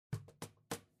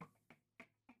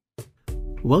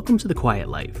Welcome to The Quiet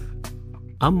Life.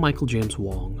 I'm Michael James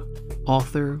Wong,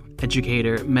 author,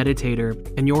 educator,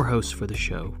 meditator, and your host for the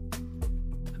show.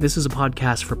 This is a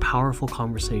podcast for powerful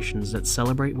conversations that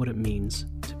celebrate what it means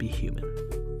to be human.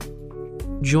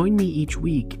 Join me each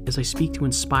week as I speak to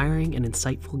inspiring and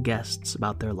insightful guests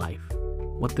about their life,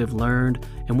 what they've learned,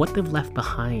 and what they've left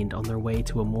behind on their way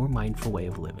to a more mindful way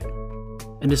of living,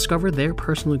 and discover their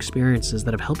personal experiences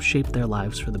that have helped shape their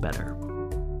lives for the better.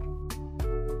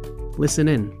 Listen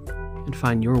in and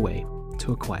find your way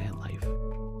to a quiet life.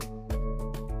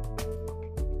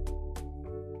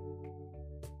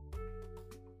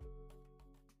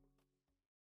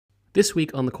 This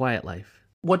week on The Quiet Life,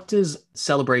 what does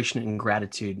celebration and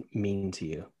gratitude mean to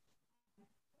you?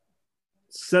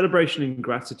 Celebration and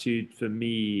gratitude for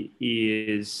me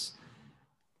is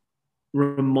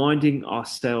reminding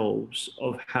ourselves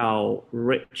of how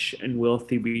rich and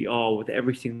wealthy we are with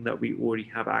everything that we already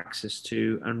have access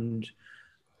to, and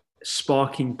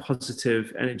sparking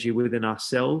positive energy within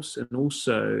ourselves, and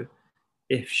also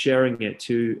if sharing it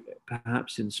to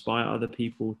perhaps inspire other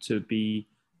people to be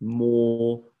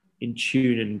more in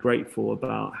tune and grateful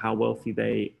about how wealthy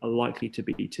they are likely to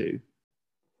be too.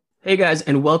 Hey guys,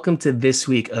 and welcome to this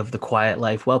week of The Quiet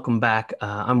Life. Welcome back.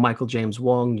 I'm Michael James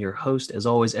Wong, your host as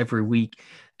always every week.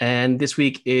 And this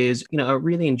week is, a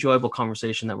really enjoyable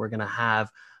conversation that we're going to have.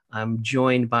 I'm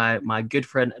joined by my good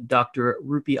friend, Dr.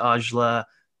 Rupy Aujla.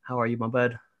 How are you, my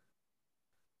bud?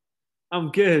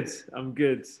 I'm good.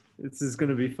 This is going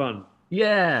to be fun.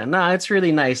 Yeah, no, it's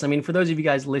really nice. I mean, for those of you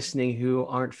guys listening who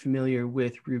aren't familiar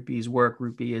with Rupy's work,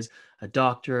 Rupy is a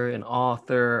doctor, an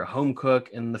author, a home cook,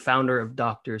 and the founder of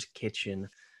Doctor's Kitchen.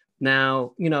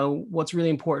 Now, what's really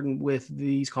important with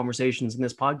these conversations in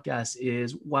this podcast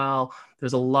is while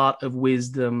there's a lot of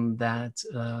wisdom that,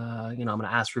 I'm going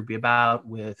to ask Rupy about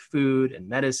with food and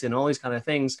medicine, all these kind of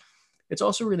things, it's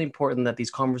also really important that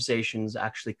these conversations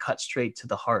actually cut straight to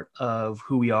the heart of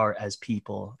who we are as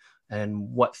people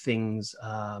and what things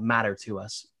matter to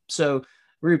us. So,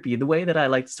 Rupy, the way that I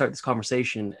like to start this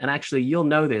conversation, and actually you'll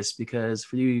know this because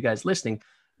for you guys listening,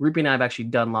 Rupy and I have actually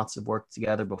done lots of work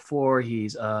together before.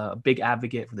 He's a big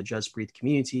advocate for the Just Breathe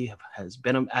community, has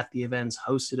been at the events,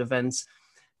 hosted events.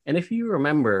 And if you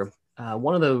remember,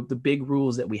 one of the big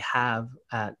rules that we have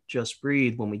at Just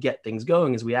Breathe when we get things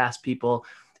going is we ask people,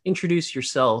 introduce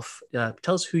yourself,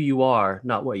 tell us who you are,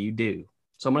 not what you do.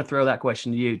 So I'm going to throw that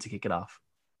question to you to kick it off.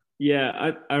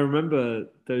 Yeah, I remember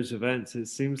those events. It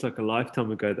seems like a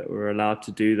lifetime ago that we were allowed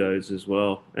to do those as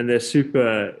well. And they're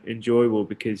super enjoyable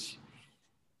because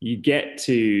you get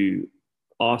to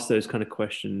ask those kind of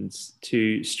questions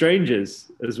to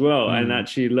strangers as well, and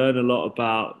actually learn a lot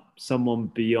about someone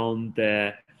beyond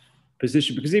their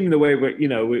position. Because even the way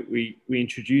we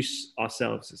introduce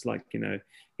ourselves, it's like,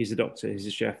 he's a doctor, he's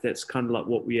a chef. That's kind of like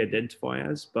what we identify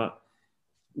as. But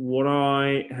what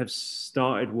I have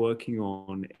started working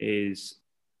on is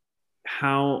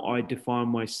how I define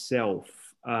myself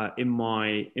in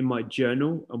my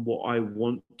journal and what I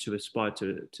want to aspire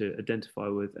to identify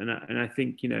with. And I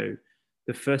think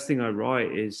the first thing I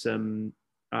write is I'm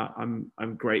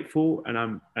grateful and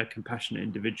I'm a compassionate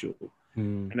individual.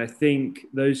 And I think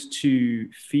those two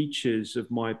features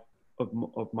of my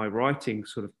writing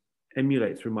sort of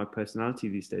emulate through my personality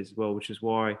these days as well, which is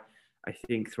why I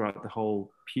think throughout the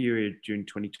whole period during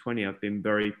 2020, I've been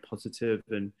very positive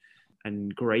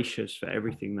and gracious for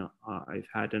everything that I've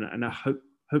had. And I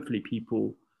hopefully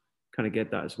people kind of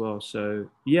get that as well. So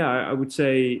yeah, I would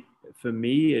say for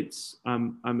me, it's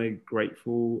I'm a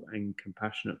grateful and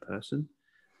compassionate person.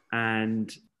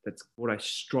 And that's what I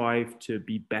strive to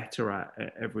be better at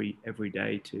every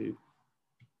day too.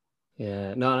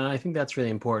 Yeah, no, I think that's really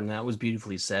important. That was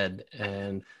beautifully said.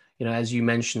 And as you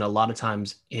mentioned, a lot of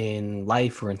times in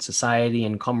life or in society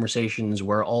and conversations,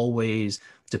 we're always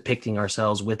depicting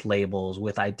ourselves with labels,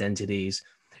 with identities,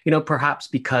 perhaps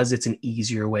because it's an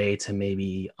easier way to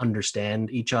maybe understand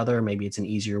each other. Maybe it's an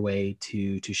easier way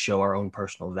to show our own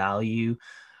personal value.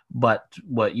 But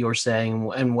what you're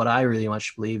saying and what I really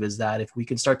much believe is that if we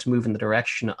can start to move in the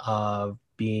direction of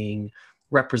being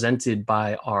represented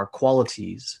by our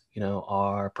qualities,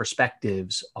 our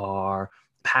perspectives, our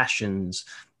passions,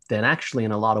 then actually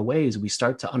in a lot of ways, we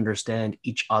start to understand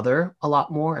each other a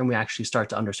lot more, and we actually start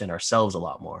to understand ourselves a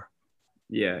lot more.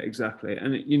 Yeah, exactly.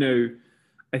 And,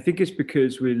 I think it's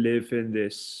because we live in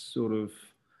this sort of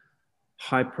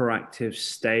hyperactive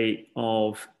state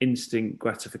of instant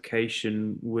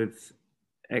gratification with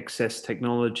excess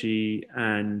technology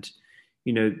and,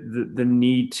 the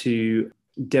need to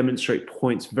demonstrate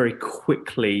points very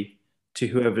quickly to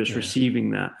whoever's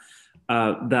receiving that,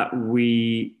 that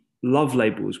we love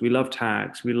labels, we love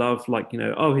tags, we love like,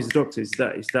 oh, he's a doctor, is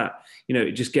that,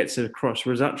 it just gets it across.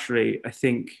 Whereas actually, I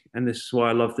think, and this is why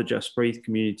I love the Just Breathe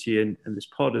community and this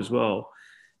pod as well,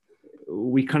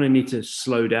 we kind of need to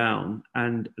slow down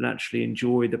and actually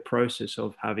enjoy the process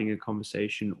of having a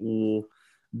conversation, or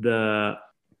the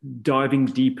diving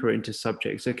deeper into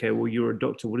subjects. Okay, well, you're a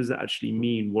doctor. What does that actually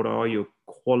mean? What are your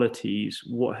qualities?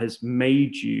 What has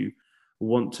made you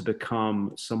want to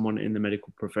become someone in the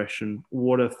medical profession?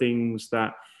 What are things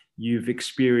that you've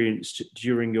experienced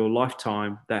during your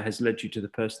lifetime that has led you to the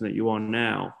person that you are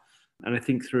now? And I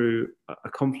think through a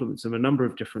confluence of a number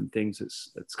of different things,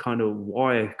 that's kind of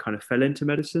why I kind of fell into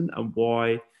medicine, and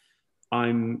why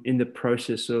I'm in the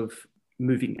process of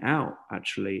moving out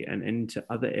actually, and into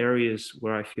other areas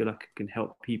where I feel like I can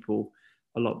help people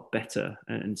a lot better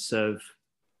and serve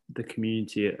the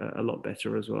community a lot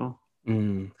better as well.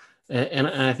 Mm. And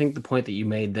I think the point that you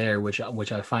made there, which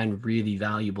I find really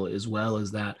valuable as well,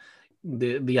 is that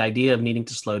the idea of needing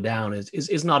to slow down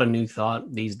is not a new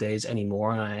thought these days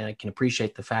anymore. And I can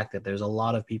appreciate the fact that there's a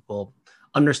lot of people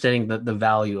understanding the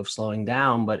value of slowing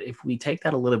down. But if we take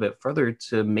that a little bit further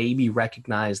to maybe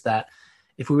recognize that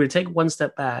if we were to take one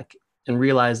step back and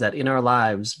realize that in our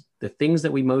lives, the things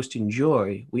that we most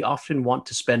enjoy, we often want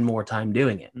to spend more time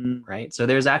doing it, right? So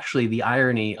there's actually the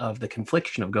irony of the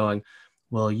confliction of going,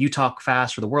 well, you talk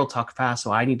fast or the world talk fast,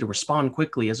 so I need to respond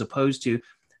quickly, as opposed to,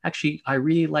 actually, I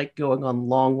really like going on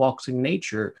long walks in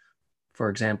nature, for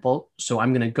example, so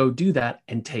I'm going to go do that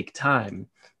and take time.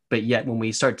 But yet, when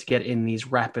we start to get in these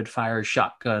rapid fire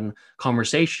shotgun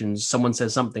conversations, someone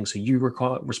says something, so you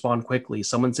respond quickly.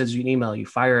 Someone sends you an email, you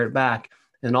fire it back.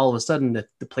 And all of a sudden,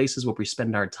 the places where we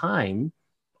spend our time,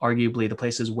 arguably the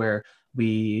places where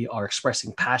we are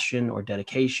expressing passion or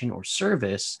dedication or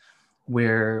service,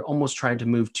 we're almost trying to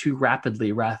move too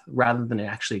rapidly rather than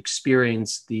actually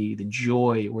experience the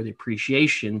joy or the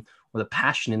appreciation or the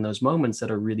passion in those moments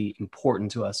that are really important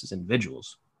to us as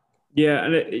individuals. Yeah,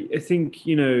 and I think,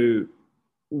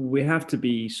 we have to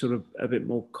be sort of a bit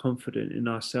more confident in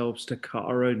ourselves to cut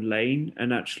our own lane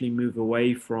and actually move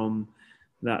away from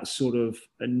that sort of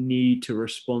a need to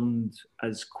respond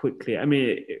as quickly. I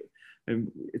mean,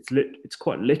 it's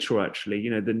quite literal actually.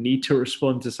 The need to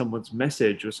respond to someone's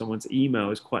message or someone's email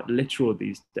is quite literal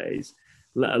these days,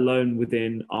 let alone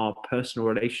within our personal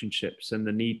relationships, and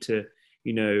the need to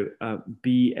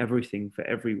be everything for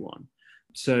everyone.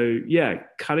 So yeah,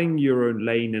 cutting your own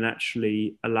lane and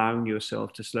actually allowing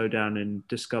yourself to slow down and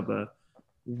discover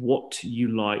what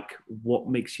you like, what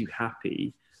makes you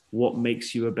happy, what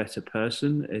makes you a better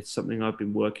person. It's something I've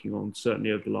been working on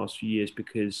certainly over the last few years,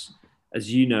 because as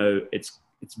you know, it's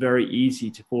very easy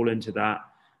to fall into that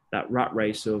rat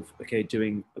race of, okay,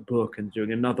 doing a book and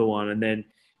doing another one, and then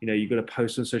you've got to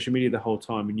post on social media the whole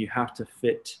time, and you have to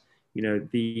fit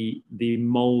the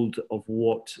mold of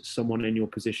what someone in your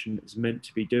position is meant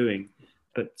to be doing.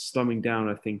 But slumming down,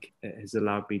 I think, has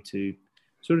allowed me to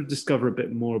sort of discover a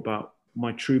bit more about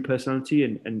my true personality,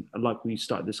 and like we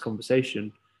started this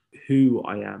conversation, who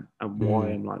I am and why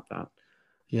I'm like that.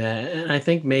 Yeah, and I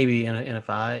think maybe, and if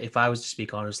I was to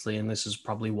speak honestly, and this is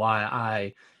probably why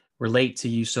I relate to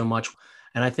you so much,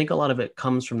 and I think a lot of it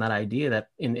comes from that idea that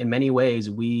in many ways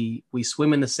we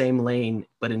swim in the same lane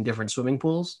but in different swimming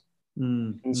pools.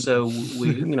 And so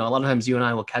we, a lot of times you and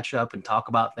I will catch up and talk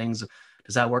about things.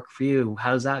 Does that work for you?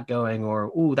 How's that going?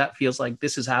 Or, oh, that feels like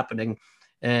this is happening.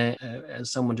 And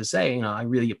as someone to say, I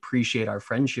really appreciate our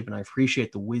friendship and I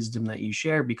appreciate the wisdom that you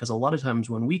share, because a lot of times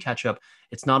when we catch up,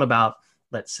 it's not about,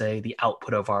 let's say, the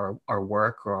output of our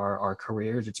work or our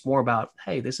careers. It's more about,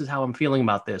 hey, this is how I'm feeling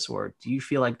about this. Or do you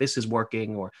feel like this is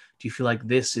working? Or do you feel like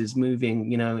this is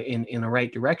moving, in the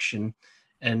right direction?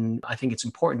 And I think it's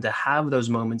important to have those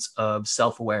moments of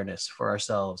self-awareness for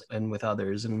ourselves and with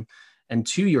others. And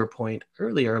to your point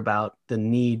earlier about the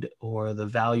need or the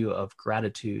value of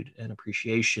gratitude and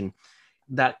appreciation,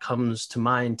 that comes to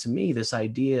mind to me, this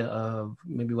idea of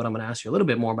maybe what I'm going to ask you a little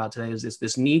bit more about today is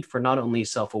this need for not only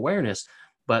self-awareness,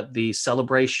 but the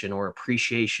celebration or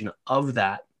appreciation of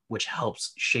that which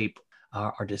helps shape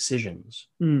our decisions.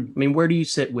 I mean, where do you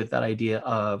sit with that idea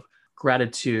of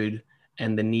gratitude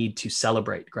and the need to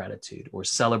celebrate gratitude or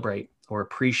celebrate or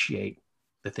appreciate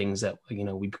the things that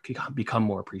we become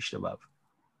more appreciative of?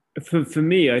 For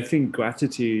me, I think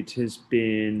gratitude has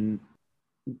been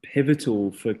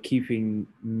pivotal for keeping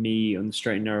me on the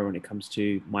straight and narrow when it comes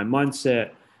to my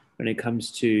mindset, when it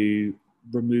comes to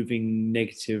removing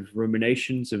negative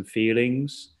ruminations and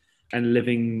feelings, and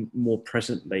living more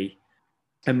presently.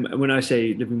 And when I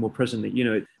say living more presently,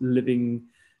 living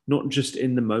not just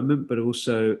in the moment, but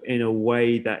also in a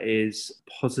way that is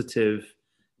positive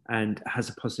and has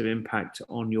a positive impact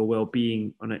on your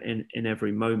well-being in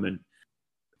every moment.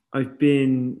 I've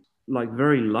been like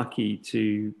very lucky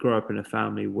to grow up in a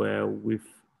family where we've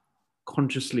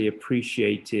consciously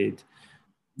appreciated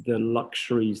the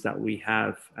luxuries that we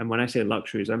have. And when I say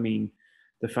luxuries, I mean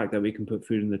the fact that we can put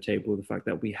food on the table, the fact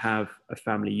that we have a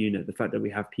family unit, the fact that we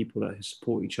have people that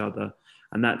support each other.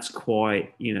 And that's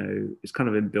quite, it's kind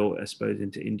of inbuilt, I suppose,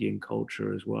 into Indian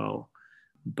culture as well.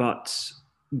 But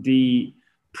the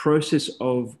process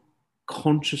of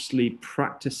consciously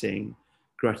practicing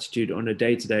gratitude on a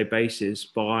day-to-day basis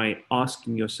by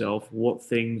asking yourself what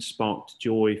things sparked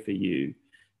joy for you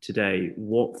today,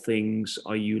 what things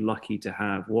are you lucky to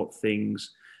have, what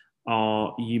things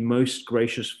are you most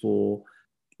gracious for,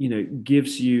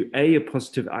 gives you a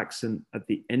positive accent at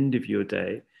the end of your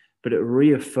day, but it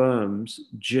reaffirms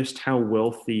just how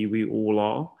wealthy we all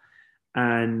are.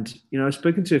 And I've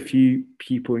spoken to a few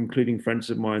people, including friends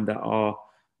of mine, that are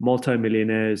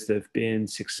multimillionaires. They've been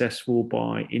successful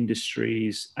by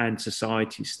industries and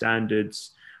society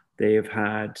standards. They have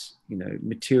had,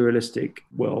 materialistic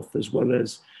wealth as well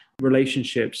as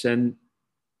relationships. And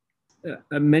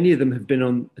many of them have been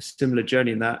on a similar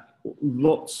journey in that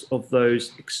lots of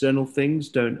those external things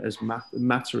don't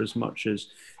matter as much as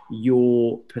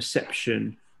your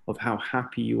perception of how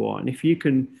happy you are. And if you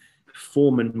can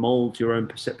form and mold your own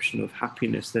perception of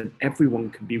happiness, then everyone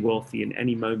can be wealthy in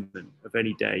any moment of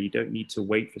any day. You don't need to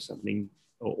wait for something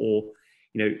or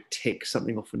tick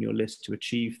something off on your list to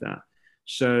achieve that.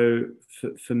 So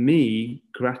for me,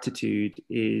 gratitude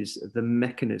is the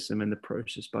mechanism and the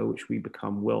process by which we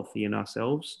become wealthy in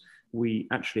ourselves. We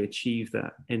actually achieve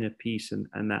that inner peace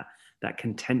and that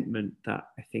contentment that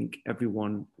I think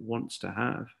everyone wants to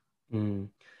have. Mm.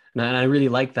 And I really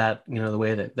like that, the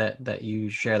way that you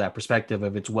share that perspective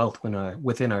of its wealth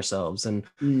within ourselves. And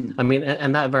I mean,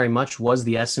 and that very much was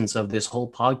the essence of this whole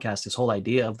podcast, this whole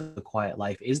idea of the quiet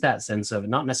life, is that sense of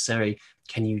not necessarily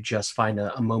can you just find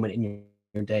a moment in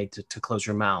your day to close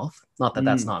your mouth. Not that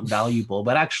that's not valuable,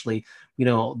 but actually,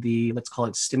 let's call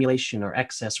it stimulation or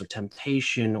excess or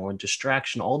temptation or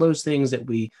distraction, all those things that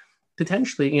we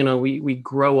potentially, we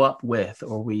grow up with,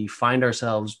 or we find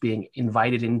ourselves being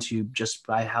invited into just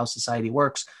by how society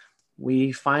works.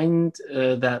 We find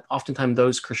that oftentimes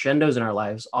those crescendos in our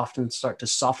lives often start to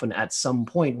soften at some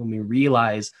point when we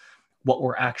realize what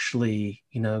we're actually,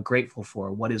 grateful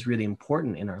for, what is really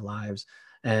important in our lives.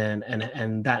 And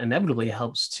that inevitably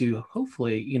helps to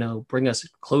hopefully, bring us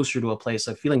closer to a place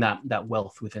of feeling that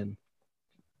wealth within.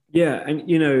 Yeah.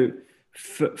 And,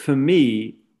 for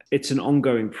me, it's an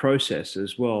ongoing process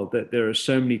as well, that there are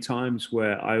so many times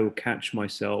where I will catch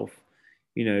myself,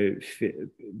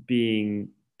 being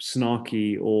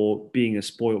snarky or being a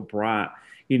spoiled brat,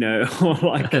 or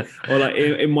like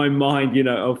in my mind,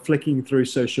 of flicking through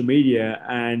social media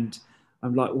and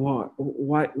I'm like,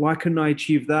 why couldn't I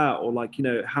achieve that? Or like,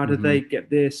 how did they get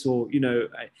this? Or,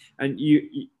 and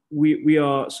we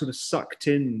are sort of sucked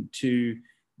into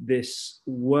this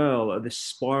whirl or this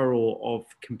spiral of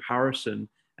comparison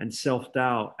and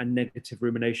self-doubt and negative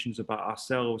ruminations about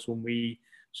ourselves when we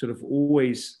sort of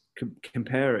always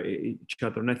compare each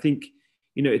other. And I think,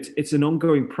 it's an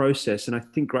ongoing process. And I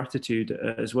think gratitude,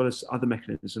 as well as other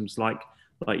mechanisms, like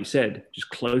you said, just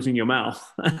closing your mouth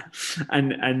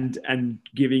and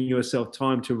giving yourself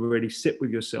time to really sit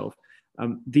with yourself.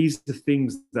 These are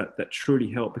things that truly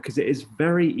help, because it is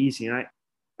very easy. And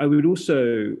I would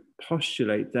also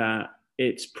postulate that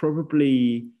it's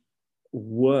probably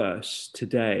worse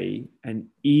today and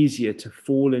easier to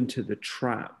fall into the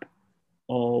trap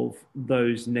of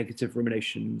those negative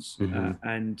ruminations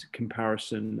and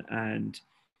comparison and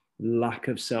lack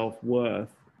of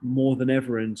self-worth more than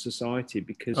ever in society,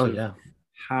 because of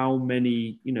how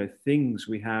many things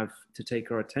we have to take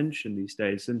our attention these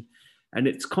days. And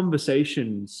it's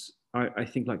conversations, I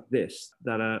think, like this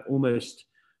that are almost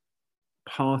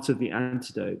part of the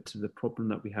antidote to the problem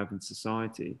that we have in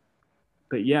society.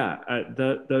 But yeah,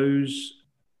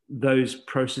 those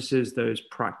processes, those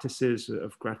practices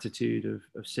of gratitude,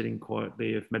 of sitting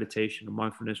quietly, of meditation, of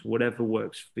mindfulness, whatever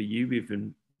works for you,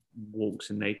 even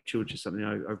walks in nature, which is something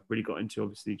I've really got into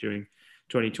obviously during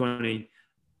 2020.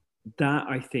 That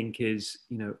I think is,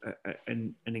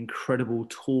 an incredible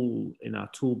tool in our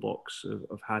toolbox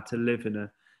of how to live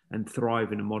and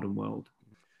thrive in a modern world.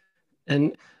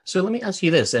 And so let me ask you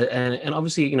this, and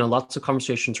obviously, lots of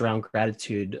conversations around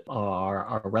gratitude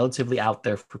are relatively out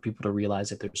there for people to realize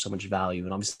that there's so much value.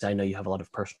 And obviously, I know you have a lot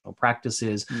of personal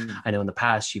practices. I know in the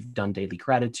past you've done daily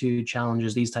gratitude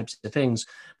challenges, these types of things.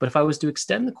 But if I was to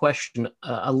extend the question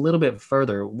a little bit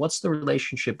further, what's the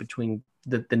relationship between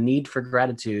the need for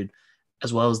gratitude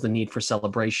as well as the need for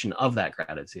celebration of that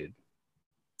gratitude?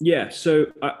 Yeah, so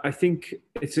I think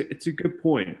it's a good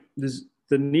point. There's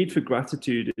the need for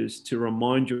gratitude is to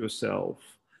remind yourself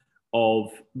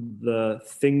of the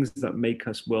things that make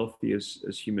us wealthy as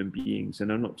human beings.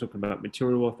 And I'm not talking about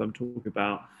material wealth, I'm talking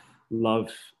about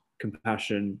love,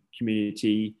 compassion,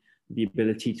 community, the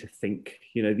ability to think.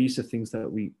 You know, these are things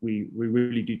that we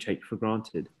really do take for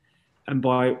granted. And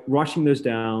by writing those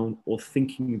down or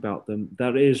thinking about them,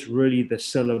 that is really the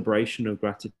celebration of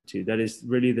gratitude. That is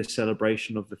really the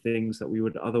celebration of the things that we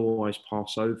would otherwise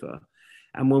pass over.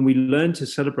 And when we learn to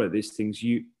celebrate these things,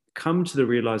 you come to the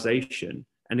realization,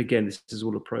 and again, this is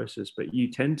all a process, but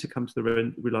you tend to come to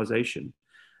the realization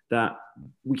that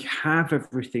we have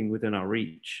everything within our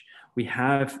reach. We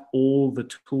have all the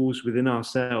tools within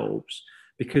ourselves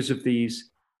because of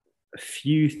these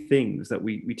few things that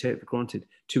we take for granted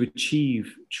to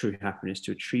achieve true happiness,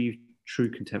 to achieve true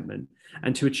contentment,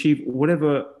 and to achieve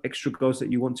whatever extra goals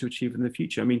that you want to achieve in the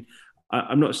future. I mean,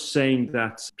 I'm not saying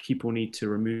that people need to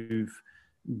remove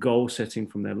goal setting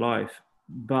from their life,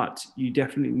 but you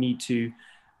definitely need to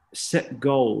set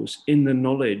goals in the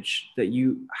knowledge that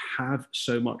you have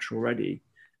so much already.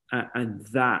 And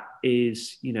that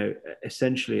is, you know,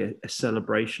 essentially a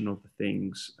celebration of the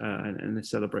things and a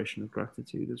celebration of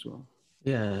gratitude as well.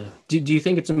 Yeah. Do you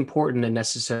think it's important and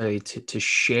necessary to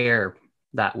share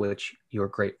that which you're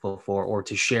grateful for, or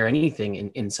to share anything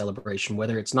in celebration,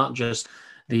 whether it's not just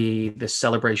the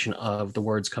celebration of the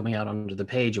words coming out onto the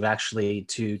page, of actually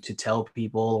to tell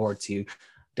people, or to,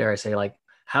 dare I say, like,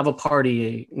 have a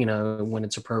party, you know, when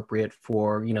it's appropriate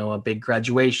for, you know, a big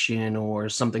graduation or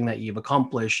something that you've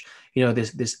accomplished, you know,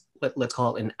 this let's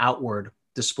call it an outward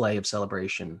display of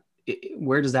celebration.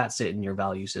 Where does that sit in your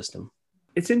value system?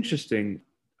 It's interesting.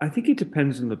 I think it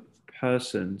depends on the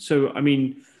person. So, I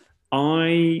mean,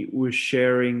 I was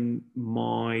sharing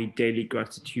my daily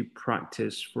gratitude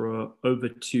practice for over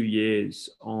 2 years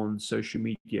on social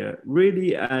media,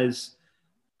 really as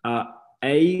uh,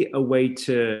 a way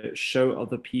to show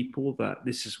other people that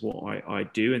this is what I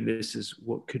do and this is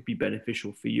what could be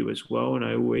beneficial for you as well. And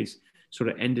I always sort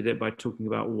of ended it by talking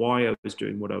about why I was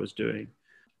doing what I was doing.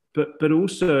 But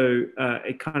also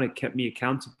it kind of kept me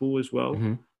accountable as well.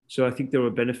 Mm-hmm. So I think there were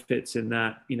benefits in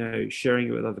that, you know, sharing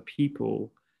it with other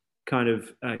people kind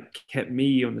of kept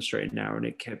me on the straight and narrow, and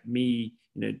it kept me,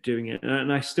 you know, doing it.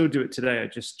 And I still do it today. I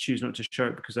just choose not to show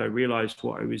it because I realized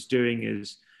what I was doing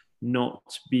is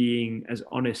not being as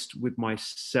honest with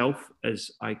myself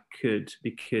as I could,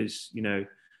 because, you know,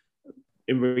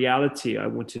 in reality, I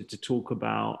wanted to talk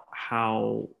about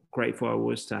how grateful I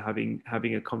was to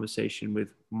having a conversation with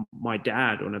my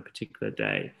dad on a particular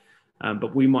day.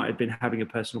 But we might have been having a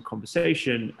personal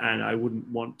conversation, and I wouldn't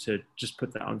want to just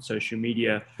put that on social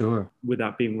media Sure.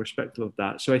 without being respectful of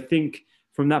that. So I think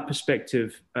from that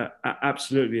perspective,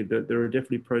 absolutely, there are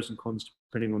definitely pros and cons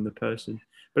depending on the person.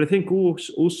 But I think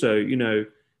also, you know,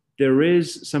 there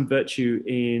is some virtue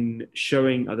in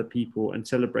showing other people and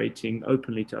celebrating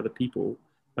openly to other people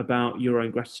about your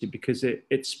own gratitude, because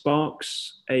it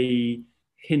sparks a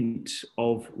hint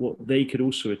of what they could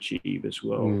also achieve as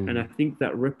well. And I Mm. think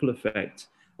that ripple effect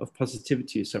of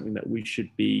positivity is something that we should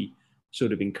be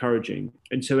sort of encouraging.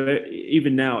 And so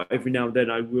even now, every now and then,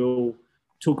 I will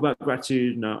talk about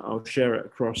gratitude, and I'll share it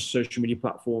across social media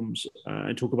platforms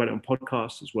and talk about it on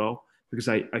podcasts as well, because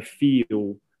I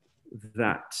feel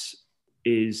that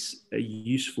is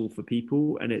useful for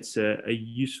people, and it's a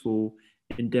useful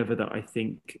endeavor that I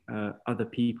think other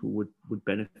people would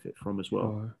benefit from as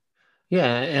well. Sure.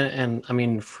 Yeah, and I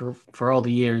mean, for all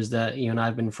the years that you and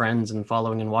I've been friends and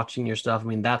following and watching your stuff, I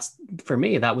mean, that's, for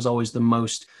me, that was always the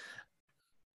most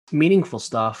meaningful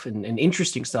stuff and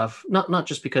interesting stuff. Not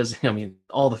just because, I mean,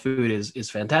 all the food is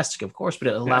fantastic, of course, but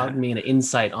it allowed me an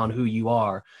insight on who you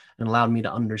are, and allowed me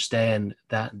to understand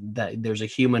that there's a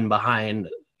human behind,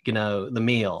 you know, the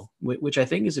meal, which I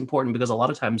think is important, because a lot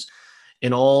of times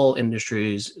in all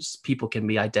industries, people can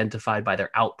be identified by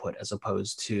their output as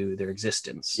opposed to their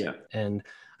existence. Yeah. And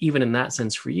even in that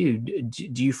sense, for you,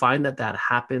 do you find that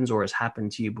happens, or has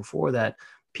happened to you before, that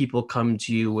people come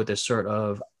to you with a sort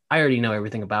of, I already know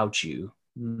everything about you,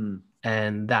 Mm.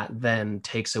 and that then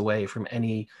takes away from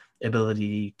any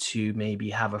ability to maybe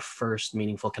have a first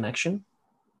meaningful connection?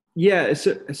 Yeah, it's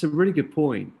a really good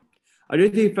point. I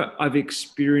don't think that I've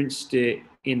experienced it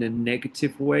in a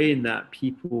negative way, in that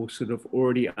people sort of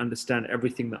already understand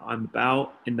everything that I'm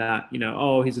about, in that, you know,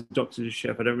 oh, he's a doctor, he's a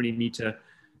chef. I don't really need to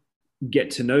get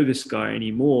to know this guy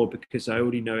anymore because I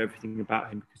already know everything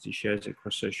about him because he shares it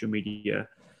across social media.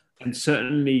 And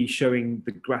certainly showing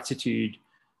the gratitude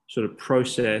sort of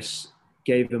process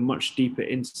gave a much deeper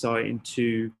insight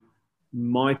into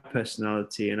my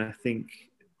personality. And I think,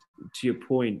 to your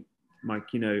point, Mike,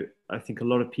 I think a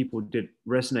lot of people did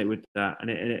resonate with that, and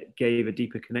it gave a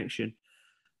deeper connection.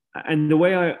 And the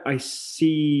way I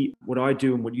see what I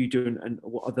do and what you do, and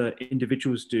what other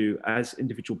individuals do as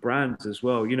individual brands as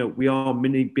well, we are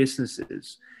mini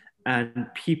businesses, and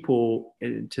people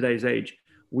in today's age,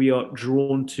 we are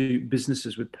drawn to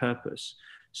businesses with purpose.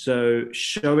 So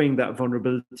showing that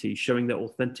vulnerability, showing that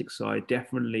authentic side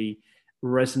definitely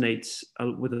resonates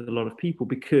with a lot of people,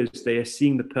 because they are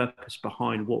seeing the purpose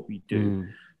behind what we do.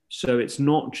 So it's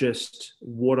not just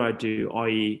what I do,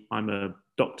 i.e., I'm a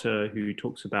doctor who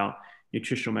talks about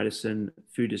nutritional medicine,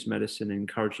 food as medicine, and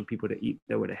encouraging people to eat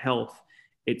their way to health.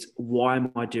 It's, why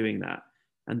am I doing that?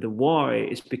 And the why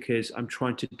is because I'm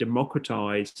trying to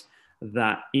democratize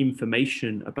that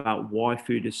information about why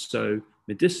food is so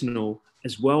medicinal,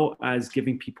 as well as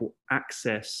giving people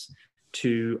access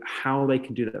to how they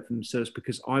can do that for themselves,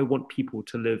 because I want people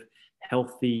to live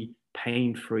healthy,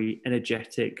 pain-free,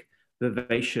 energetic,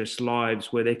 vivacious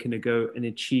lives where they can go and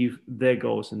achieve their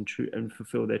goals and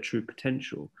fulfill their true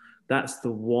potential. That's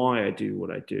the why I do what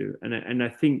I do. And I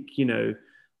think,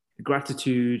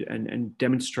 gratitude and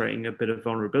demonstrating a bit of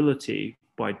vulnerability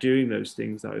by doing those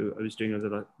things that I was doing over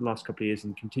the last couple of years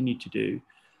and continue to do,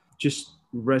 just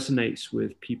resonates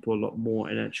with people a lot more,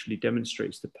 and actually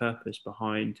demonstrates the purpose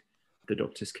behind the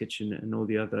Doctor's Kitchen and all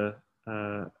the other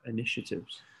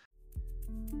initiatives.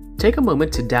 Take a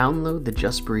moment to download the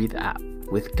Just Breathe app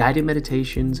with guided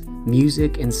meditations,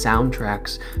 music, and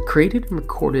soundtracks created and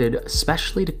recorded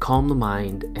especially to calm the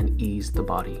mind and ease the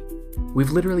body. We've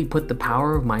literally put the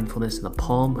power of mindfulness in the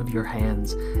palm of your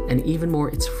hands, and even more,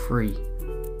 it's free.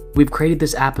 We've created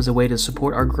this app as a way to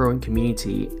support our growing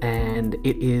community, and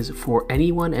it is for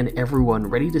anyone and everyone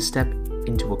ready to step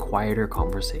into a quieter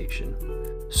conversation.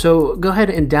 So go ahead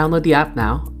and download the app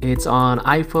now. It's on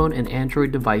iPhone and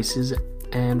Android devices.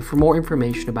 And for more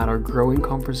information about our growing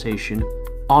conversation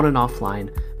on and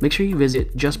offline, make sure you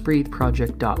visit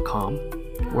justbreatheproject.com,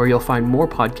 where you'll find more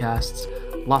podcasts,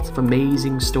 lots of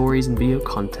amazing stories and video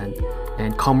content,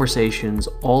 and conversations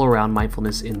all around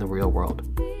mindfulness in the real world.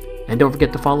 And don't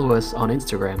forget to follow us on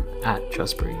Instagram at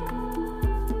justbreathe.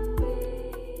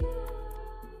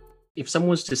 If someone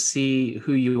was to see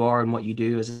who you are and what you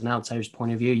do as an outsider's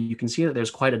point of view, you can see that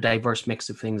there's quite a diverse mix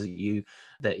of things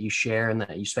that you share and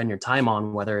that you spend your time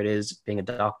on, whether it is being a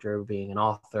doctor, being an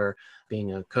author,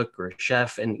 being a cook or a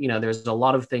chef. And, there's a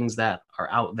lot of things that are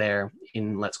out there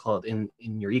in, let's call it, in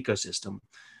your ecosystem.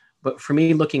 But for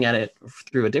me, looking at it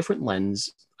through a different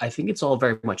lens, I think it's all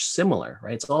very much similar,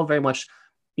 right? It's all very much,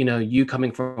 you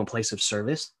coming from a place of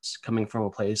service, coming from a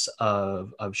place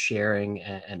of sharing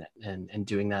and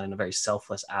doing that in a very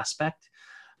selfless aspect.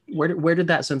 Where did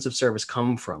that sense of service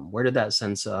come from? Where did that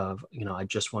sense of, I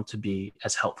just want to be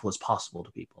as helpful as possible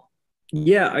to people?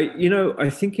 Yeah, I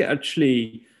think it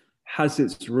actually has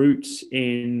its roots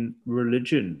in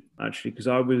religion, actually, because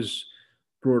I was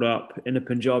brought up in a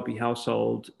Punjabi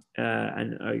household,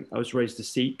 and I was raised a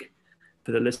Sikh.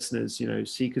 For the listeners,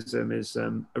 Sikhism is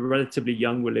a relatively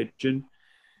young religion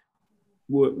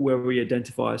where we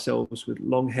identify ourselves with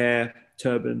long hair,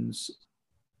 turbans.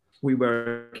 We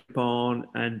wear a kippah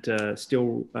and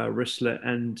steel wristlet,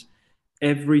 and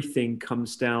everything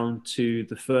comes down to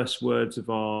the first words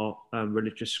of our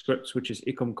religious scripts, which is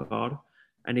ikumkar.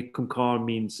 And ikumkar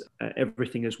means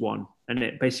everything is one. And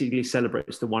it basically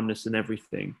celebrates the oneness in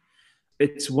everything.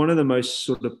 It's one of the most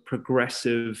sort of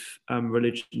progressive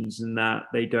religions in that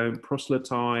they don't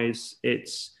proselytize.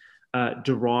 It's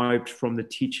derived from the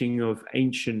teaching of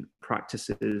ancient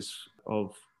practices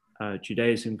of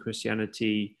Judaism,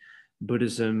 Christianity,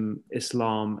 Buddhism,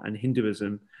 Islam, and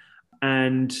Hinduism.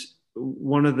 And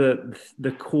one of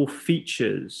the core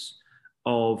features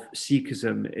of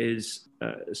Sikhism is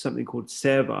something called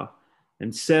seva.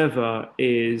 And seva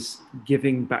is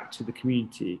giving back to the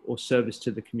community or service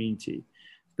to the community.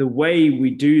 The way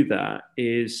we do that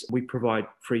is we provide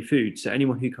free food. So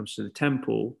anyone who comes to the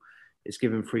temple is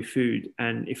given free food.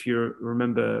 And if you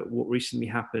remember what recently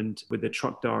happened with the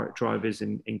truck drivers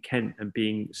in Kent and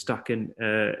being stuck at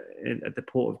the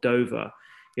port of Dover,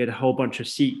 you had a whole bunch of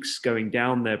Sikhs going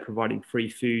down there providing free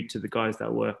food to the guys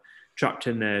that were trapped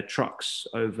in their trucks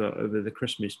over the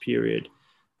Christmas period.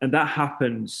 And that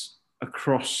happens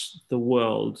across the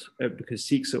world because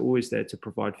Sikhs are always there to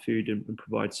provide food and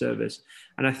provide service.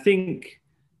 And I think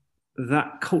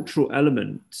that cultural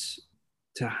element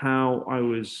to how I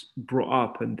was brought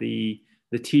up and the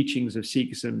teachings of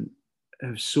Sikhism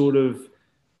have sort of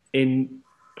in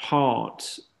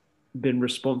part been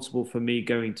responsible for me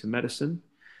going to medicine,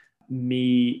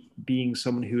 me being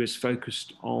someone who is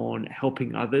focused on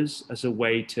helping others as a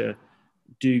way to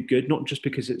do good, not just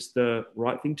because it's the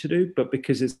right thing to do, but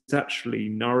because it's actually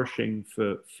nourishing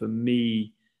for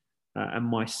me and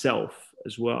myself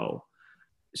as well.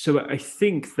 So I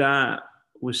think that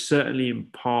was certainly in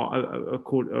part, of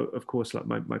course, like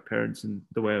my parents and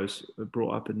the way I was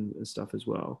brought up and stuff as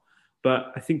well.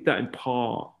 But I think that in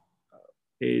part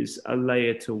is a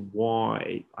layer to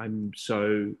why I'm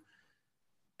so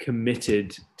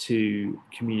committed to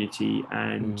community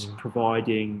and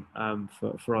providing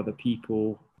for other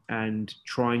people and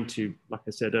trying to, like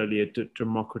I said earlier,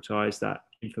 democratize that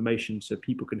information so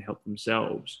people can help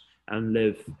themselves and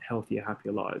live healthier,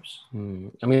 happier lives.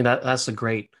 I mean, that's a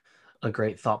great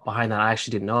thought behind that. I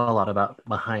actually didn't know a lot about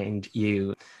behind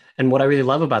you. And what I really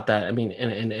love about that, I mean,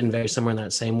 and very similar in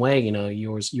that same way, you know,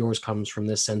 yours comes from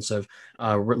this sense of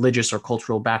religious or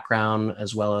cultural background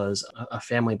as well as a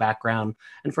family background.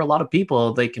 And for a lot of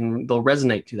people, they'll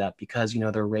resonate to that because, you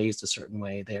know, they're raised a certain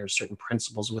way. There are certain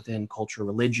principles within culture,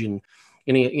 religion,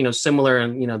 similar,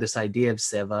 and, you know, this idea of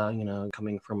seva, you know,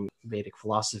 coming from Vedic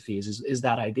philosophies is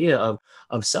that idea of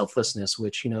selflessness,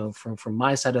 which, you know, from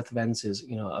my side of the fence is,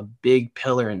 you know, a big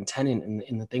pillar and tenet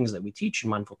in the things that we teach in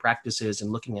mindful practices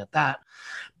and looking at that.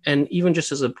 And even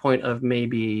just as a point of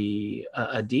maybe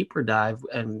a deeper dive,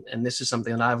 and this is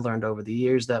something that I've learned over the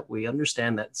years, that we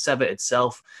understand that seva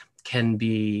itself can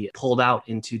be pulled out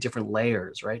into different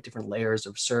layers, right? Different layers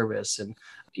of service. And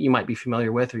you might be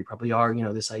familiar with, or you probably are, you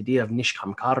know, this idea of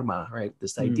nishkam karma, right?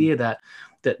 This idea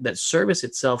that service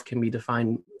itself can be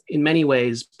defined in many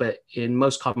ways, but in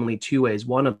most commonly two ways.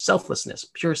 One of selflessness,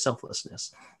 pure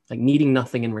selflessness, like needing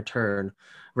nothing in return,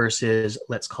 versus,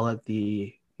 let's call it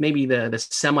maybe the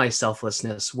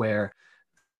semi-selflessness, where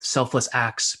selfless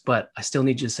acts, but I still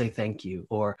need you to say thank you,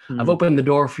 or I've opened the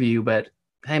door for you, but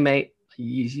hey mate,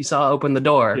 you saw I open the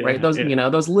door, right? Those, you know,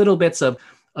 those little bits of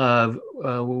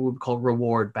what we call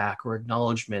reward back or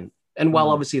acknowledgement. And while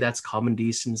obviously that's common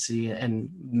decency and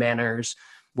manners,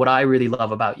 what I really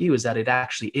love about you is that it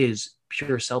actually is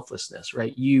pure selflessness,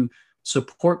 right? You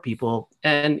support people,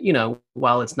 and, you know,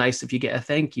 while it's nice if you get a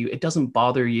thank you, it doesn't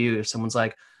bother you if someone's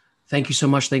like, thank you so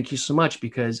much,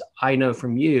 because I know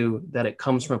from you that it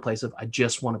comes from a place of, I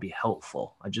just want to be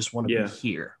helpful. I just want to be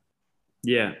here.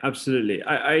 Yeah, absolutely.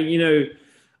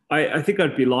 I think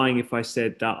I'd be lying if I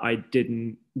said that I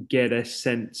didn't get a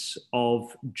sense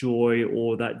of joy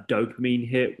or that dopamine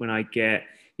hit when I get,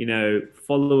 you know,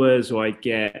 followers, or I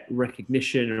get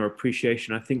recognition or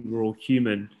appreciation. I think we're all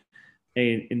human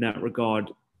in that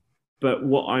regard. But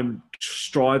what I'm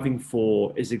striving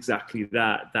for is exactly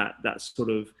that sort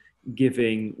of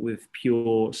giving with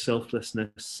pure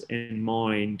selflessness in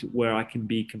mind, where I can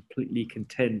be completely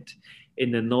content in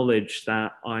the knowledge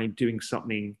that I'm doing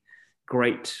something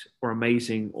great or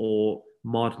amazing or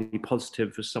mildly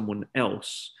positive for someone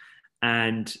else,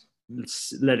 and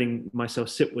letting myself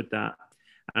sit with that.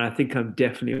 And I think I'm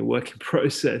definitely a work in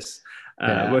process,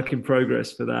 work in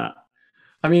progress for that.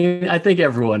 I mean, I think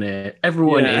everyone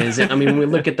is. I mean, when we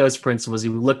look at those principles,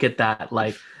 you look at that,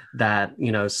 like that,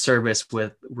 you know, service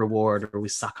with reward, or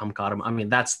with sakam karam. I mean,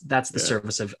 that's the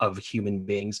service of human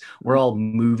beings. We're all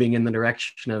moving in the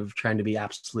direction of trying to be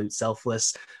absolute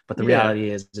selfless. But the reality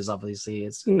is obviously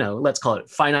it's, you know, let's call it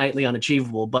finitely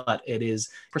unachievable, but it is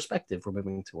perspective we're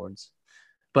moving towards.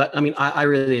 But I mean, I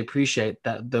really appreciate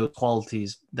that, those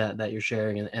qualities that you're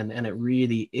sharing, and it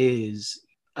really is,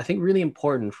 I think, really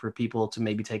important for people to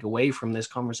maybe take away from this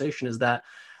conversation, is that,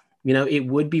 you know, it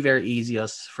would be very easy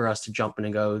for us to jump in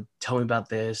and go, tell me about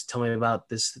this,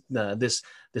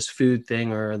 this food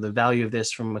thing, or the value of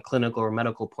this from a clinical or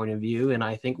medical point of view. And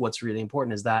I think what's really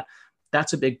important is that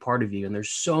that's a big part of you. And there's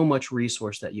so much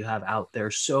resource that you have out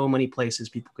there, so many places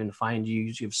people can find you.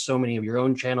 You have so many of your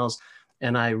own channels.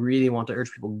 And I really want to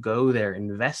urge people, go there,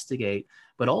 investigate,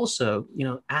 but also, you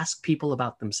know, ask people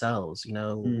about themselves,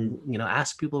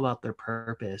 ask people about their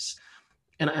purpose.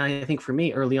 And I think for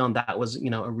me early on, that was,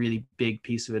 you know, a really big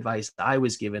piece of advice I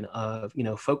was given of, you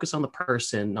know, focus on the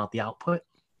person, not the output.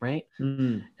 Right.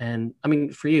 And I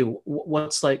mean, for you,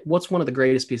 what's one of the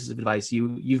greatest pieces of advice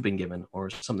you've been given, or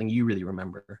something you really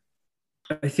remember?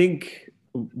 I think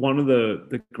one of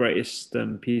the greatest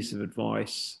piece of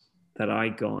advice that I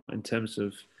got in terms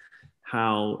of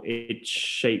how it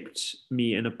shaped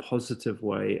me in a positive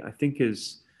way, I think,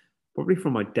 is probably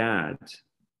from my dad.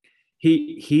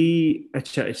 He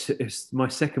actually, it's my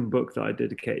second book that I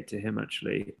dedicated to him,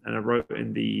 actually, and I wrote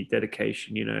in the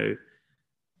dedication, you know,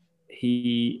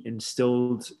 he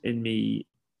instilled in me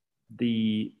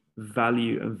the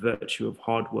value and virtue of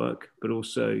hard work, but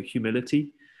also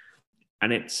humility.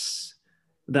 And it's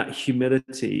that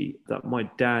humility that my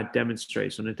dad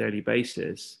demonstrates on a daily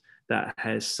basis that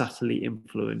has subtly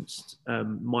influenced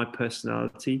my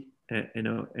personality in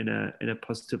a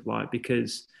positive light.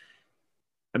 Because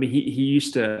I mean, he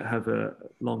used to have a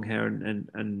long hair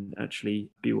and actually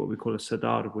be what we call a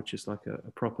Sardar, which is like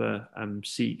a proper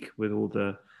Sikh with all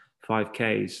the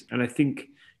 5Ks. And I think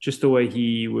just the way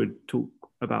he would talk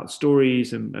about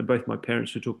stories, and both my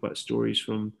parents would talk about stories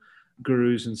from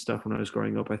gurus and stuff when I was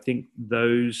growing up, I think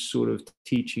those sort of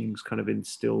teachings kind of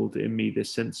instilled in me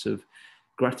this sense of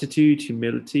gratitude,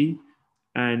 humility,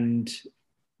 and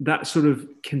that sort of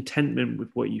contentment with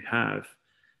what you have.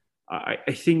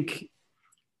 I think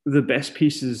the best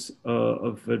pieces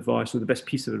of advice, or the best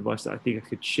piece of advice that I think I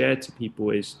could share to people,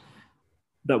 is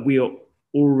that we are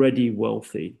already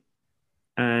wealthy.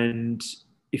 And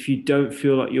if you don't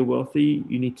feel like you're wealthy,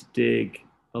 you need to dig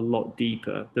a lot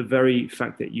deeper. The very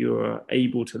fact that you are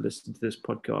able to listen to this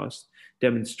podcast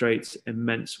demonstrates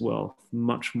immense wealth,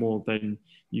 much more than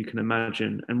you can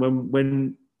imagine. And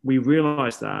when we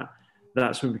realize that,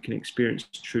 that's when we can experience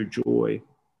true joy.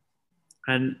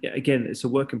 And again, it's a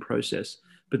work in process.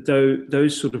 But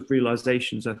those sort of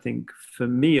realizations, I think, for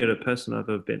me at a personal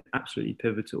level, have been absolutely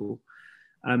pivotal.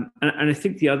 And I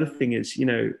think the other thing is,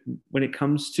 when it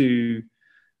comes to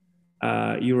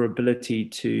your ability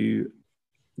to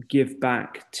give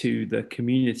back to the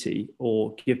community,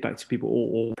 or give back to people,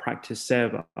 or practice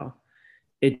seva,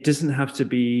 it doesn't have to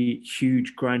be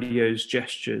huge, grandiose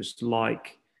gestures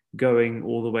like going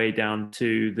all the way down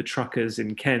to the truckers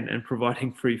in Kent and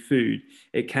providing free food.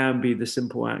 It can be the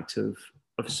simple act of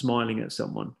smiling at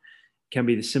someone. It can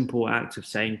be the simple act of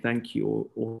saying thank you,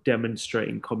 or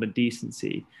demonstrating common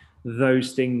decency.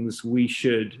 Those things we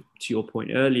should, to your point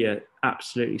earlier,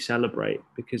 absolutely celebrate,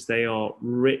 because they are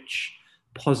rich,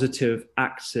 positive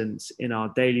accents in our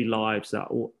daily lives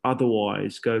that will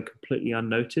otherwise go completely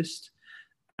unnoticed.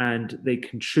 And they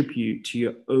contribute to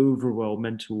your overall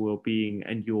mental well-being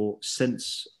and your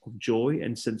sense of joy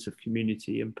and sense of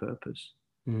community and purpose.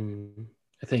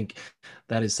 I think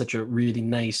that is such a really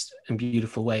nice and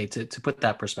beautiful way to put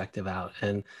that perspective out.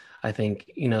 And I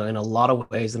think, in a lot of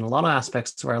ways, in a lot of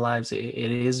aspects of our lives, it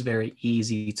is very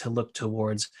easy to look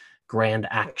towards grand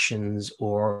actions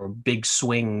or big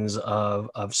swings of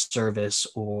service,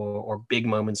 or big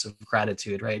moments of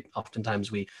gratitude, right?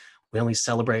 Oftentimes we only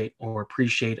celebrate or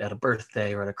appreciate at a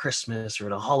birthday or at a Christmas or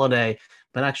at a holiday,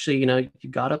 but actually, you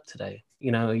got up today.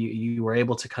 You were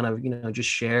able to kind of, just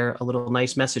share a little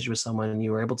nice message with someone, and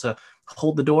you were able to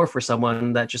hold the door for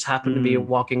someone that just happened to be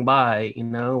walking by,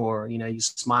 or, you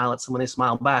smile at someone, they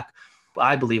smile back.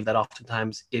 I believe that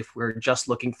oftentimes, if we're just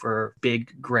looking for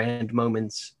big, grand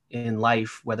moments in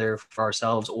life, whether for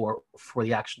ourselves or for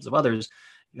the actions of others,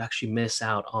 you actually miss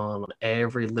out on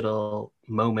every little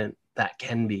moment that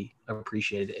can be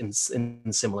appreciated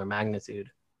in similar magnitude.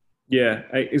 Yeah,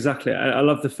 exactly. I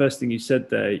love the first thing you said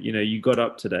there. You got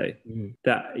up today.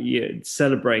 That,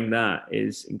 celebrating that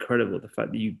is incredible. The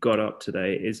fact that you got up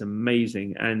today is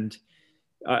amazing. And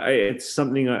it's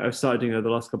something I've started doing over the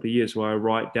last couple of years, where I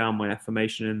write down my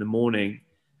affirmation in the morning.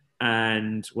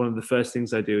 And one of the first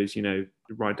things I do is,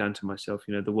 write down to myself,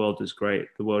 the world is great,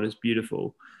 the world is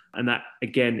beautiful. And that,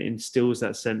 again, instills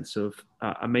that sense of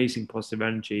amazing positive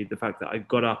energy. The fact that I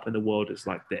got up and the world is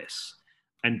like this.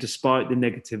 And despite the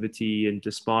negativity, and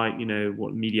despite,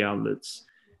 what media outlets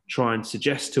try and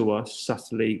suggest to us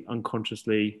subtly,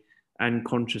 unconsciously, and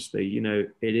consciously,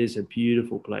 it is a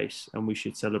beautiful place, and we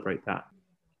should celebrate that.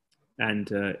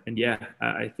 And yeah,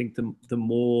 I think the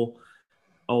more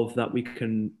of that we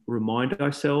can remind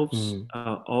ourselves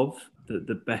of,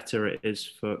 the better it is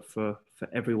for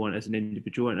everyone as an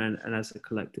individual and as a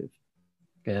collective.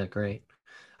 Yeah, great.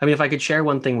 I mean, if I could share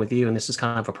one thing with you, and this is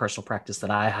kind of a personal practice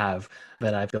that I have,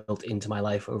 that I've built into my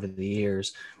life over the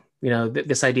years,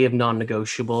 this idea of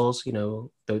non-negotiables,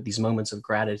 these moments of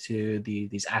gratitude,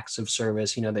 these acts of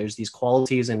service, there's these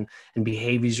qualities and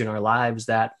behaviors in our lives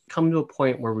that come to a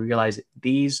point where we realize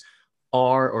these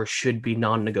are or should be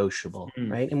non-negotiable,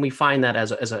 right? And we find that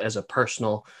as a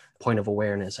personal point of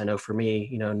awareness. I know for me,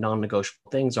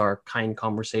 non-negotiable things are kind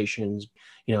conversations,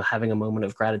 having a moment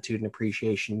of gratitude and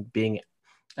appreciation, being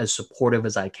as supportive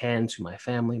as I can to my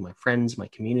family, my friends, my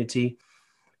community.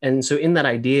 And so in that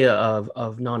idea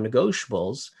of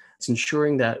non-negotiables, it's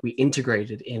ensuring that we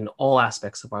integrate it in all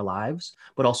aspects of our lives,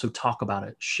 but also talk about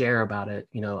it, share about it,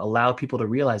 allow people to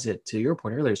realize it, to your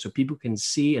point earlier, so people can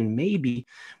see and maybe,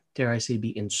 dare I say,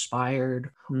 be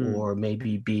inspired or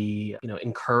maybe be,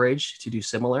 encouraged to do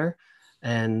similar.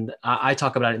 And I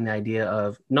talk about it in the idea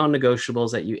of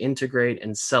non-negotiables that you integrate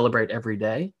and celebrate every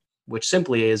day, which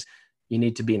simply is, you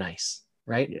need to be nice,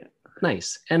 right? Yeah.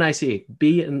 Nice. N-I-C,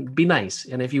 be nice.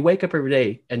 And if you wake up every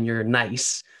day and you're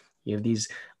nice, you have these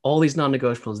all these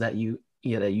non-negotiables that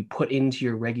that you put into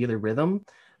your regular rhythm,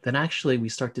 then actually we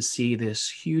start to see this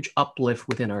huge uplift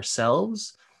within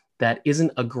ourselves that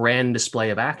isn't a grand display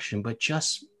of action, but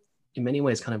just in many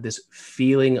ways kind of this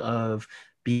feeling of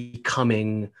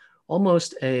becoming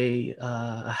almost a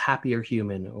happier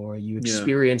human, or you Yeah.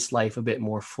 experience life a bit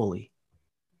more fully.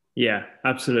 Yeah,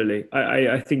 absolutely.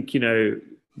 I think,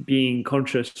 being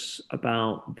conscious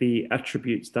about the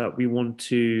attributes that we want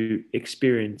to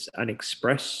experience and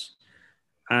express,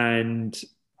 and,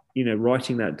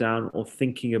 writing that down or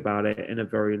thinking about it in a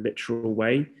very literal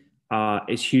way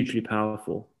is hugely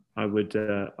powerful. I would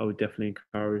definitely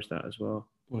encourage that as well.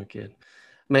 Wicked.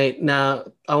 Mate,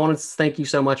 now I want to thank you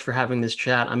so much for having this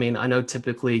chat. I mean, I know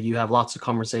typically you have lots of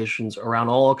conversations around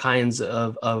all kinds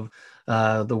of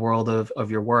the world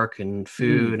of your work and Mm.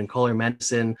 food and culinary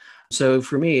medicine. So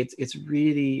for me, it's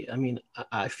really, I mean,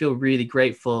 I feel really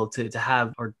grateful to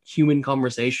have our human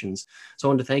conversations. So I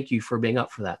want to thank you for being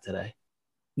up for that today.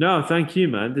 No, thank you,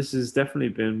 man. This has definitely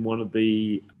been one of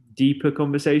the deeper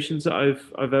conversations that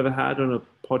I've ever had on a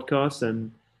podcast,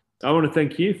 and I want to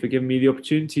thank you for giving me the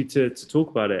opportunity to talk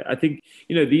about it. I think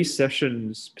these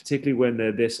sessions, particularly when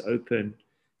they're this open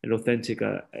and authentic,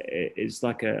 is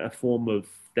like a form of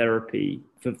therapy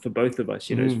for both of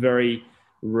us. It's Mm. very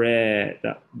rare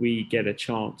that we get a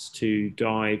chance to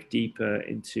dive deeper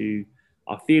into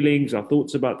our feelings, our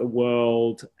thoughts about the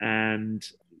world, and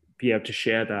be able to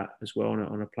share that as well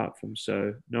on a platform.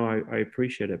 So no, I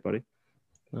appreciate it, buddy.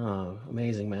 Oh,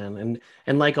 amazing, man.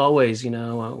 And like always,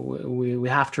 we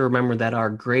have to remember that our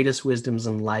greatest wisdoms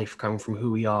in life come from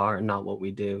who we are and not what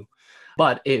we do.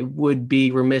 But it would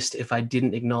be remiss if I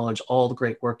didn't acknowledge all the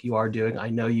great work you are doing. I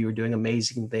know you are doing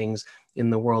amazing things in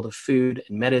the world of food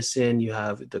and medicine. You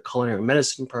have the culinary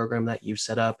medicine program that you've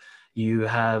set up. You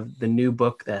have the new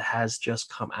book that has just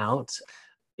come out.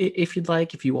 If you'd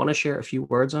like, if you want to share a few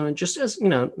words on it, just as,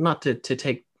 not to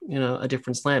take, a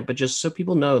different slant, but just so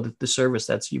people know that the service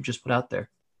that's you've just put out there.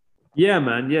 Yeah,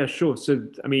 man. Yeah, sure. So,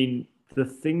 I mean, the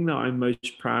thing that I'm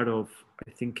most proud of,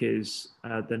 I think, is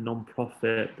the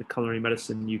non-profit, the Culinary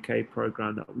Medicine UK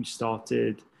program that we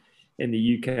started in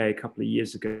the UK a couple of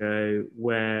years ago,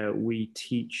 where we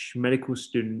teach medical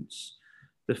students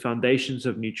the foundations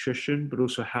of nutrition, but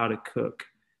also how to cook.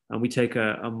 And we take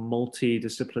a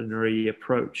multidisciplinary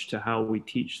approach to how we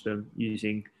teach them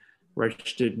using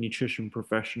registered nutrition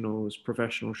professionals,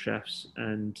 professional chefs,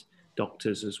 and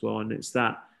doctors as well. And it's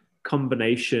that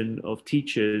combination of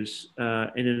teachers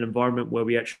in an environment where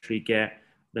we actually get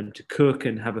them to cook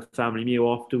and have a family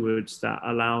meal afterwards that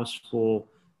allows for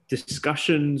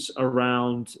discussions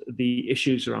around the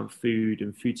issues around food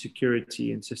and food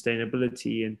security and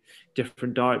sustainability and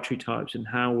different dietary types, and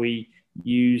how we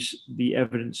use the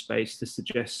evidence base to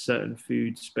suggest certain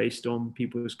foods based on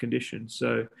people's conditions.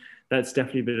 So that's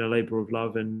definitely been a labor of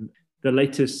love. And the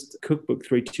latest cookbook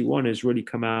 321 has really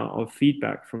come out of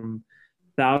feedback from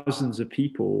thousands of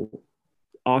people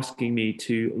asking me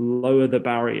to lower the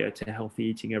barrier to healthy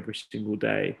eating every single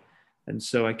day. And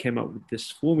so I came up with this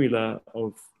formula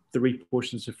of 3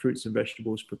 portions of fruits and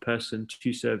vegetables per person,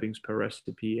 2 servings per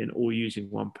recipe, and all using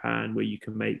one pan, where you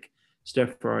can make stir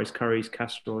fries, curries,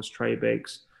 casseroles, tray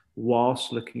bakes,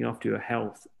 whilst looking after your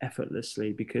health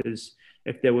effortlessly. Because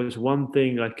if there was one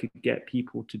thing I could get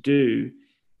people to do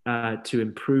to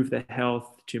improve their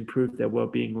health, to improve their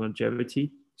well-being,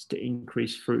 longevity, is to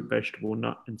increase fruit, vegetable,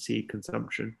 nut, and seed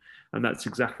consumption. And that's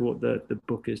exactly what the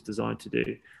book is designed to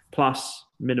do. Plus,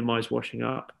 minimize washing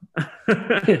up.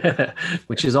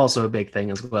 Which is also a big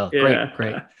thing as well. Great,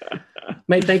 great. Yeah.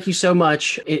 Mate, thank you so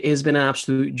much. It has been an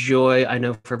absolute joy. I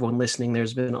know for everyone listening,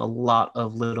 there's been a lot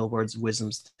of little words of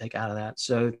wisdoms to take out of that.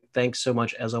 So thanks so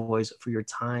much, as always, for your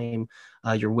time,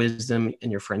 your wisdom,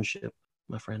 and your friendship,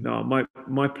 my friend. No,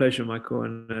 my pleasure, Michael.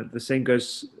 And the same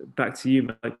goes back to you,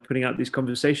 like putting out these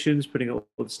conversations, putting out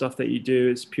all the stuff that you do.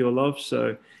 It's pure love.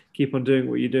 So keep on doing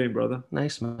what you're doing, brother.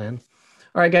 Nice, man.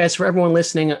 All right, guys, for everyone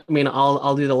listening, I mean,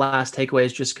 I'll do the last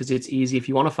takeaways just because it's easy. If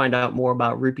you want to find out more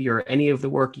about Rupy or any of the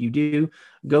work you do,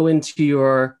 go into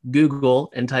your Google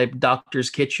and type Doctor's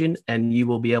Kitchen, and you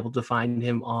will be able to find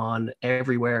him on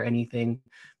everywhere, anything,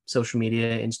 social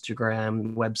media,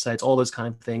 Instagram, websites, all those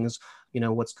kind of things.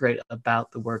 What's great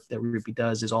about the work that Rupy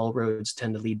does is all roads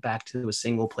tend to lead back to a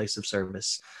single place of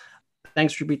service.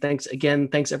 Thanks, Rupy. Thanks again.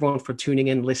 Thanks, everyone, for tuning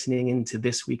in, listening into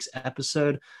this week's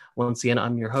episode. Once again,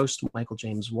 I'm your host, Michael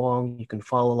James Wong. You can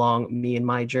follow along me and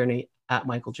my journey at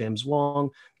Michael James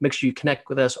Wong. Make sure you connect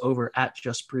with us over at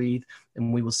Just Breathe,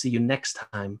 and we will see you next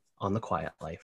time on The Quiet Life.